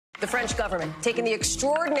The French government taking the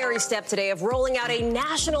extraordinary step today of rolling out a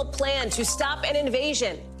national plan to stop an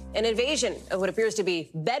invasion of what appears to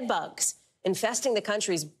be bedbugs infesting the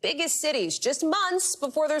country's biggest cities just months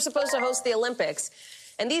before they're supposed to host the Olympics.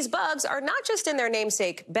 And these bugs are not just in their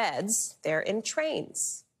namesake beds, they're in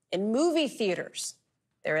trains, in movie theaters.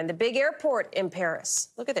 They're in the big airport in Paris.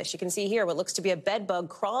 Look at this. You can see here what looks to be a bedbug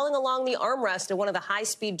crawling along the armrest of one of the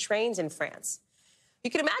high-speed trains in France. You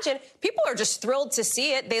can imagine people are just thrilled to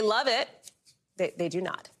see it. They love it. They do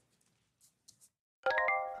not.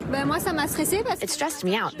 It stressed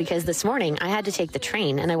me out because this morning I had to take the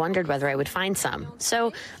train and I wondered whether I would find some.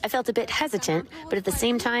 So I felt a bit hesitant, but at the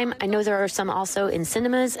same time, I know there are some also in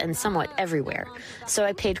cinemas and somewhat everywhere. So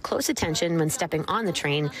I paid close attention when stepping on the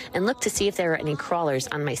train and looked to see if there were any crawlers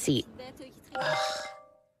on my seat.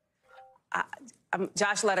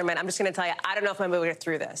 Josh Letterman, I'm just going to tell you, I don't know if I'm able to get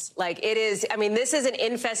through this. Like, it is, I mean, this is an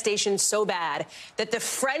infestation so bad that the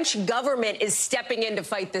French government is stepping in to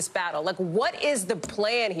fight this battle. Like, what is the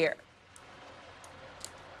plan here?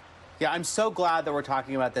 Yeah, I'm so glad that we're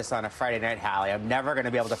talking about this on a Friday night, Hallie. I'm never going to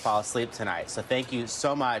be able to fall asleep tonight, so thank you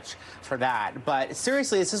so much for that. But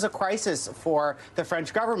seriously, this is a crisis for the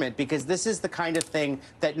French government because this is the kind of thing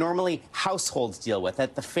that normally households deal with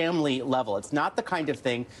at the family level. It's not the kind of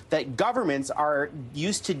thing that governments are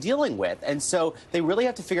used to dealing with. And so they really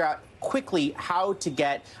have to figure out quickly how to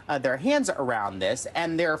get their hands around this.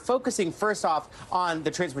 And they're focusing first off on the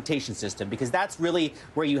transportation system, because that's really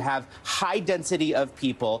where you have high density of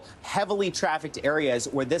people, heavily trafficked areas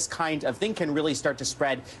where this kind of thing can really start to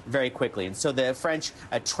spread very quickly. And so the French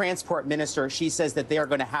transport minister, she says that they are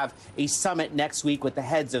going to have a summit next week with the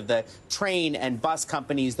heads of the train and bus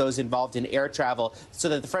companies, those involved in air travel, so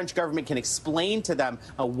that the French government can explain to them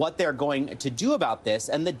what they're going to do about this.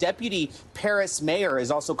 And the deputy Paris mayor is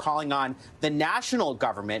also calling on the national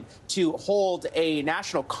government to hold a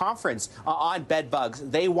national conference on bedbugs.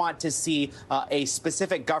 They want to see a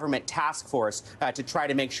specific government task force to try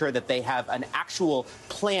to make sure that they have an actual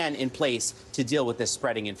plan in place to deal with this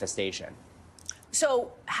spreading infestation.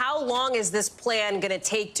 So how long is this plan going to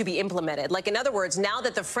take to be implemented? Like, in other words, now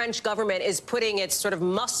that the French government is putting its sort of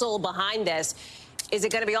muscle behind this, is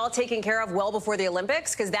it going to be all taken care of well before the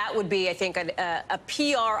Olympics? Because that would be, I think, a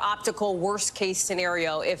PR optical worst-case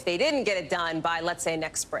scenario if they didn't get it done by, let's say,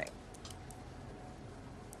 next spring.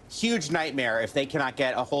 Huge nightmare if they cannot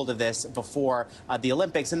get a hold of this before the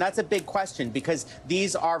Olympics. And that's a big question because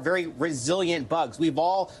these are very resilient bugs. We've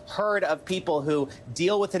all heard of people who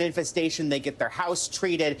deal with an infestation. They get their house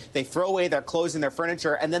treated, they throw away their clothes and their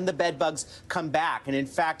furniture, and then the bed bugs come back. And in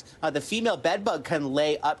fact, the female bed bug can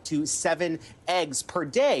lay up to 7 eggs per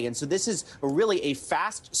day. And so this is really a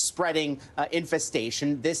fast spreading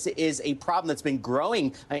infestation. This is a problem that's been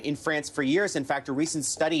growing in France for years. In fact, a recent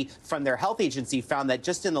study from their health agency found that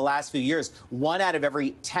just in the last few years, 1 out of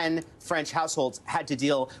every 10 French households had to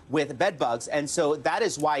deal with bed bugs. And so that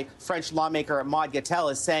is why French lawmaker Maud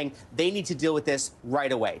Gattel is saying they need to deal with this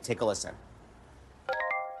right away. Take a listen.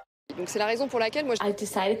 I've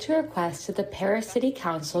decided to request to the Paris City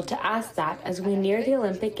Council to ask that as we near the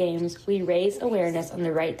Olympic Games, we raise awareness on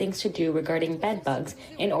the right things to do regarding bed bugs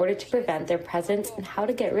in order to prevent their presence and how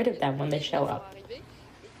to get rid of them when they show up.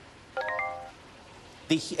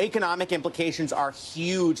 The economic implications are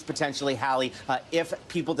huge, potentially, Hallie, if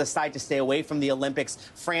people decide to stay away from the Olympics.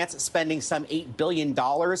 France spending some $8 billion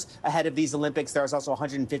ahead of these Olympics. There's also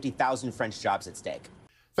 150,000 French jobs at stake.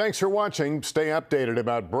 Thanks for watching. Stay updated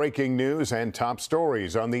about breaking news and top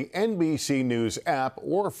stories on the NBC News app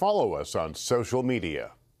or follow us on social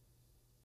media.